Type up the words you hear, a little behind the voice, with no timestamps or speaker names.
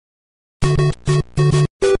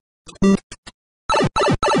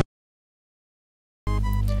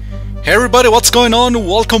Hey everybody, what's going on?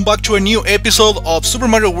 Welcome back to a new episode of Super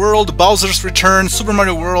Mario World Bowser's Return, Super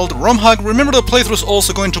Mario World ROM hack. Remember, the playthrough is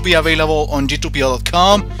also going to be available on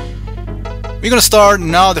g2pl.com. We're gonna start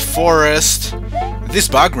now the forest. This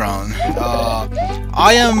background,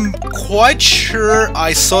 I am quite sure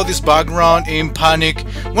I saw this background in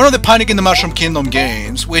one of the Panic in the Mushroom Kingdom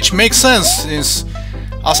games, which makes sense since,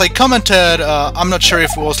 as I commented, I'm not sure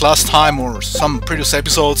if it was last time or some previous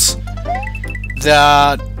episodes,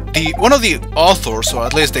 that one of the authors, or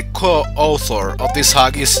at least the co-author of this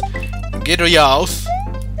hack, is Gator Youth,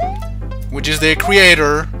 which is the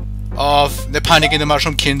creator of the Panic in the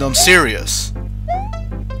Mushroom Kingdom series.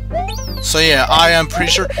 So yeah, I am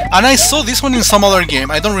pretty sure, and I saw this one in some other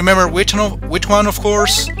game. I don't remember which one, of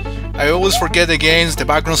course. I always forget the games the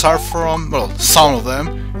backgrounds are from. Well, some of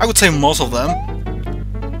them. I would say most of them.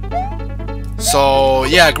 So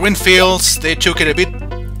yeah, Green Fields, they took it a bit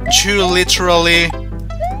too literally.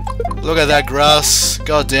 Look at that grass,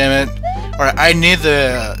 god damn it. Alright, I need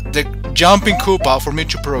the jumping Koopa for me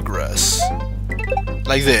to progress.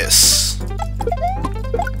 Like this.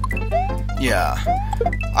 Yeah.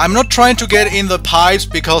 I'm not trying to get in the pipes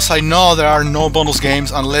because I know there are no bonus games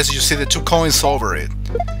unless you see the 2 coins over it,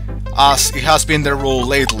 as it has been the rule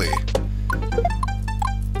lately.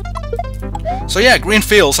 So yeah, Green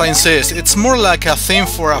Fields, I insist. It's more like a theme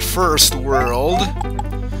for a first world,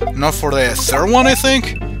 not for the third one, I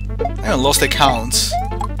think. I haven't lost the counts.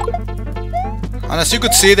 And as you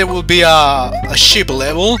could see, there will be a ship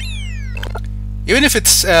level. Even if it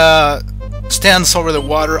stands over the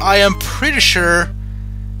water, I am pretty sure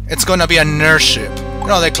it's gonna be an airship. You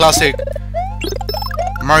know, the classic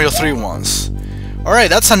Mario 3 ones. Alright,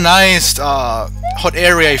 that's a nice hot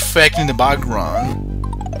area effect in the background.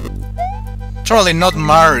 Totally not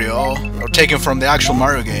Mario, or taken from the actual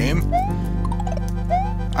Mario game.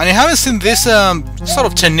 And I haven't seen this sort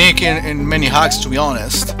of technique in many hacks, to be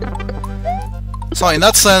honest. So in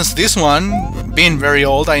that sense, this one, being very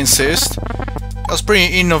old, I insist, was pretty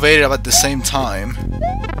innovative at the same time.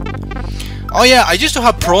 Oh yeah, I used to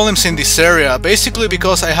have problems in this area, basically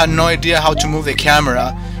because I had no idea how to move the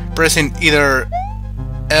camera, pressing either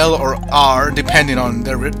L or R, depending on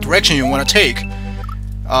the direction you want to take.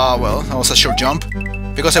 Well, that was a short jump,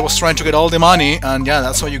 because I was trying to get all the money, and yeah,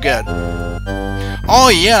 that's what you get. Oh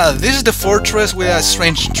yeah, this is the fortress with a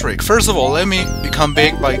strange trick. First of all, let me become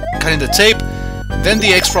big by cutting the tape, then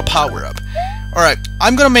the extra power-up. Alright,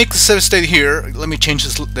 I'm gonna make the save state here. Let me change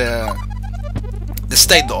the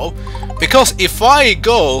state though, because if I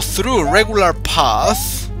go through a regular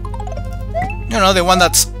path, you know, the one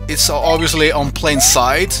it's obviously on plain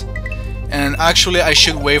sight, and actually I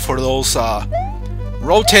should wait for those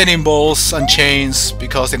rotating balls and chains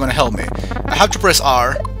because they're gonna help me. I have to press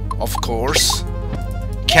R, of course.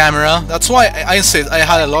 Camera, that's why I insist. I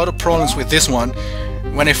had a lot of problems with this one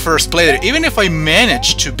when I first played it. Even if I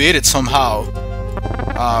managed to beat it somehow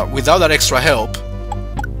without that extra help,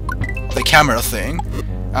 the camera thing,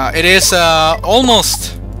 it is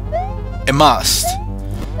almost a must.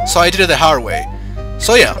 So I did it the hard way.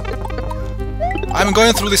 So yeah, I'm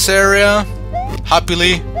going through this area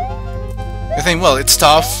happily. You think, well, it's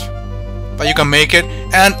tough, but you can make it.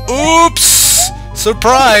 And oops!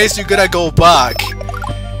 Surprise! You gotta go back.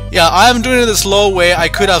 Yeah, I'm doing it the slow way. I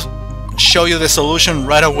could have shown you the solution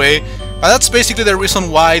right away, but that's basically the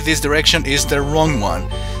reason why this direction is the wrong one.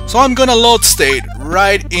 So I'm gonna load state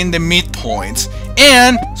right in the midpoint.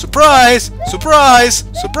 And surprise! Surprise!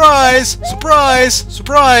 Surprise! Surprise!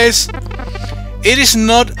 Surprise! It is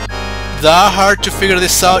not that hard to figure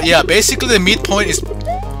this out. Yeah, basically the midpoint is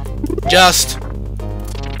just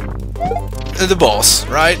the boss,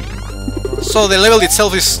 right? So the level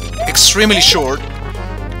itself is extremely short.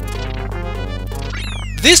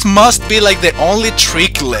 This must be like the only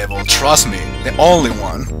trick level, trust me, the only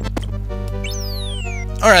one.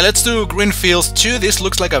 Alright, let's do Green Fields 2. This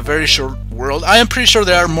looks like a very short world. I am pretty sure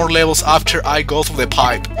there are more levels after I go through the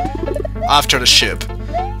pipe, after the ship.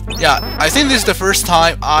 Yeah, I think this is the first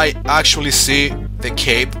time I actually see the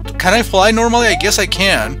cape. Can I fly normally? I guess I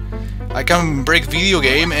can. I can break video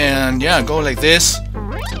game and yeah, go like this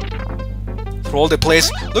through all the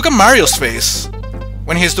place. Look at Mario's face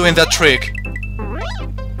when he's doing that trick.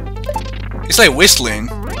 It's like whistling.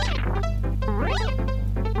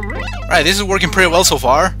 Right, this is working pretty well so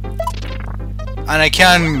far. And I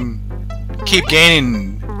can keep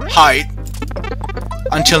gaining height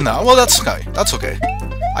until now. Well, that's okay. That's okay.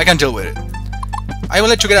 I can deal with it. I will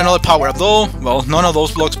let you get another power-up though. Well, none of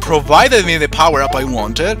those blocks provided me the power-up I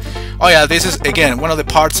wanted. Oh yeah, this is, again, one of the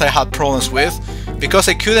parts I had problems with, because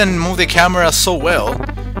I couldn't move the camera so well.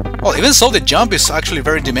 Well, even so, the jump is actually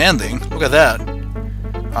very demanding. Look at that.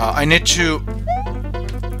 I need to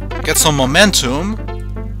get some momentum.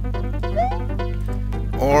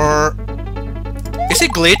 Or is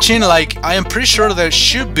it glitching? Like, I am pretty sure there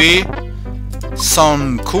should be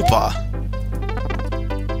some Koopa.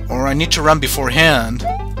 Or I need to run beforehand.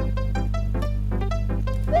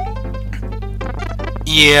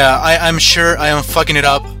 Yeah, I'm sure I am fucking it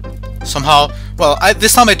up somehow. Well,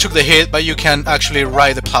 this time I took the hit, but you can actually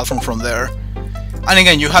ride the platform from there. And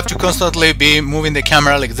again, you have to constantly be moving the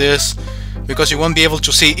camera like this, because you won't be able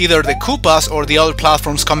to see either the Koopas or the other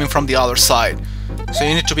platforms coming from the other side. So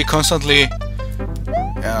you need to be constantly...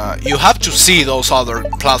 you have to see those other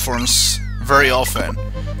platforms very often.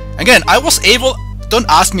 Again, I was able... Don't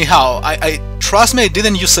ask me how. I trust me, I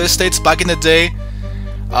didn't use save states back in the day.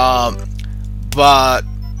 But...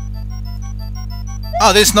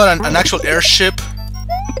 Oh, this is not an actual airship.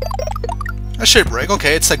 A shipwreck,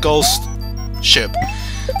 okay, it's a ghost ship.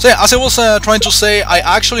 So yeah, as I was trying to say, I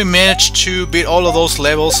actually managed to beat all of those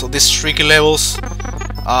levels, so these tricky levels,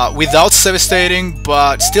 without save stating,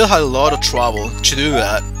 but still had a lot of trouble to do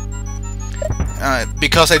that.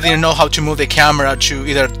 Because I didn't know how to move the camera to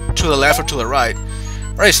either to the left or to the right.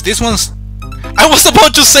 Alright, so this one's... I was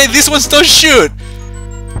about to say this one's don't shoot!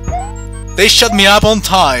 They shut me up on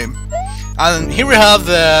time. And here we have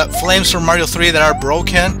the flames from Mario 3 that are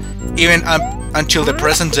broken, even until the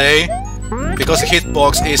present day, because the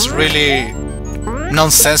hitbox is really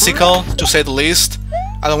nonsensical, to say the least.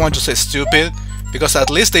 I don't want to say stupid, because at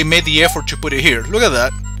least they made the effort to put it here. Look at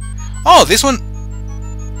that. Oh, this one...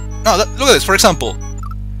 No, look at this, for example.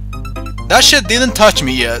 That shit didn't touch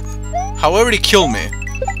me yet. However, it killed me.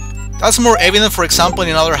 That's more evident, for example,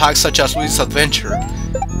 in other hacks such as Luigi's Adventure,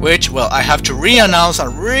 which, well, I have to re-announce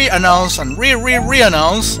and re-announce and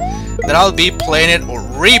re-announce that I'll be playing it or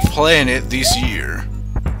replaying it this year.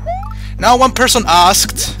 Now, one person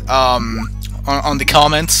asked on the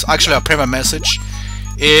comments, actually a private message,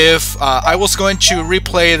 if I was going to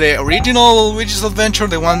replay the original Luigi's Adventure,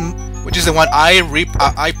 the one which is the one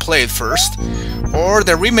I played first, or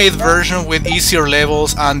the remade version with easier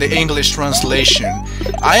levels and the English translation.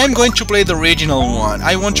 I am going to play the original one.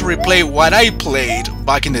 I want to replay what I played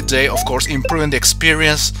back in the day, of course, improving the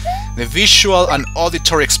experience, the visual and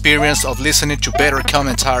auditory experience of listening to better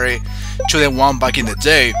commentary to the one back in the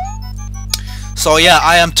day. So yeah,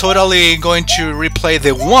 I am totally going to replay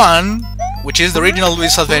the one, which is the original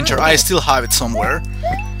Luigi's Adventure. I still have it somewhere.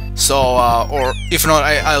 So, or if not,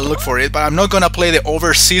 I'll look for it, but I'm not gonna play the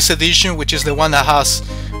overseas edition, which is the one that has,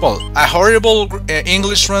 well, a horrible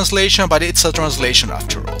English translation, but it's a translation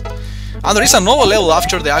after all. And there is another level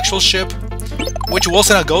after the actual ship, which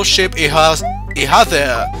wasn't a ghost ship. It had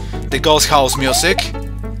the ghost house music.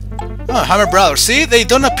 Oh, Hammer Brothers, see, they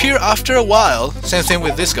don't appear after a while. Same thing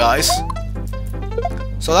with these guys.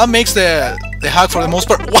 So that makes the hack for the most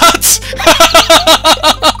part. What?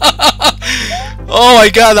 Oh my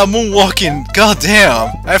god, I'm moonwalking. God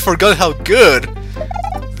damn, I forgot how good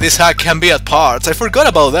this hack can be at parts. I forgot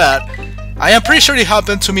about that. I am pretty sure it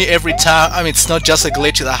happened to me every time. I mean, it's not just a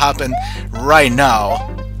glitch that happened right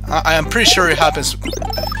now. I am pretty sure it happens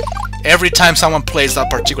every time someone plays that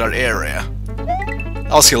particular area.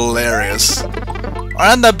 That was hilarious.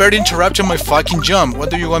 And that bird interrupted my fucking jump. What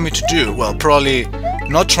do you want me to do? Well, probably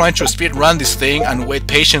not trying to speedrun this thing and wait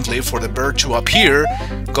patiently for the bird to appear,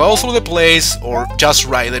 go through the place, or just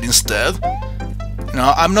ride it instead.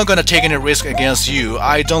 No, I'm not gonna take any risk against you.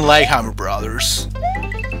 I don't like Hammer Brothers.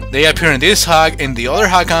 They appear in this hack, in the other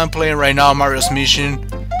hack I'm playing right now, Mario's Mission.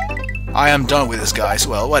 I am done with this, guys.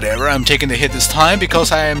 Well, whatever, I'm taking the hit this time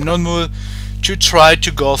because I am not in the mood to try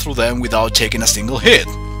to go through them without taking a single hit.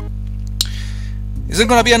 Is it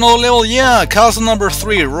gonna be another level? Yeah, castle number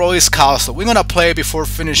 3, Roy's Castle. We're gonna play before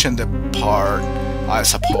finishing the part, I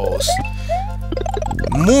suppose.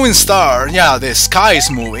 Moving star, yeah, the sky is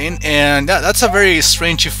moving, and that's a very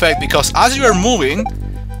strange effect because as you are moving,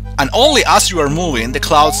 and only as you are moving, the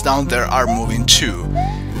clouds down there are moving too.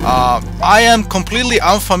 I am completely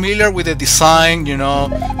unfamiliar with the design, you know,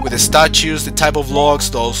 with the statues, the type of logs,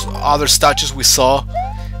 those other statues we saw,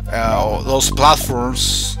 those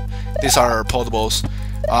platforms. These are potables.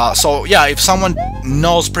 So yeah, if someone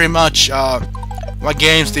knows pretty much what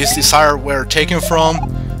games these were taken from,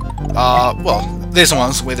 well, these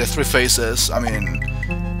ones with the 3 faces, I mean,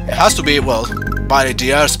 it has to be, well, bad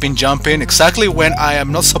idea, spin jumping exactly when I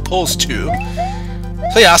am not supposed to.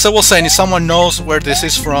 So yeah, as I was saying, if someone knows where this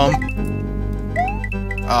is from,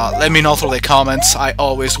 let me know through the comments. I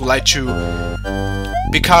always would like to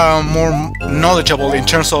become more knowledgeable in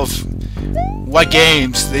terms of what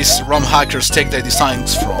games these ROM hackers take their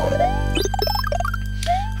designs from.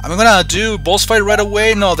 I'm gonna do boss fight right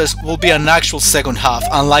away. No, this will be an actual second half,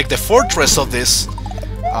 unlike the fortress of this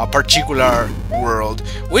particular world,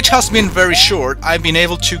 which has been very short. I've been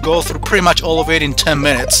able to go through pretty much all of it in 10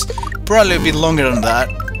 minutes, probably a bit longer than that.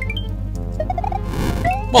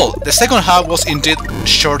 Well, the second half was indeed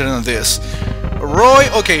shorter than this. Roy,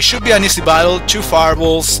 okay, should be an easy battle, 2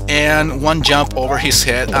 fireballs and 1 jump over his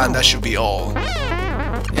head, and that should be all.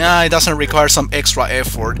 Yeah, it doesn't require some extra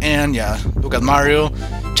effort, and yeah, look at Mario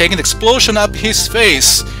taking the explosion up his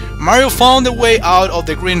face. Mario found a way out of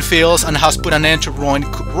the green fields and has put an end to Roy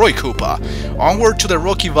Koopa. Onward to the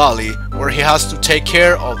Rocky Valley, where he has to take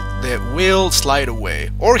care of the will slide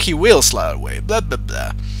away. Or he will slide away, blah blah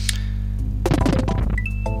blah.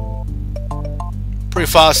 Pretty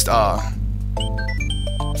fast,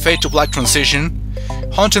 Fade to Black transition.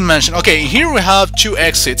 Haunted Mansion. Okay, here we have 2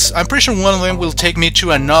 exits. I'm pretty sure one of them will take me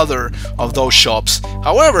to another of those shops.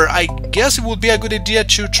 However, I guess it would be a good idea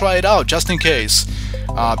to try it out, just in case.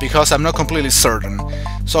 Because I'm not completely certain.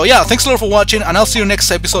 So yeah, thanks a lot for watching, and I'll see you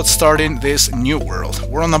next episode starting this new world.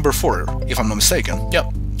 We're on number 4, if I'm not mistaken.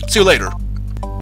 Yep. See you later.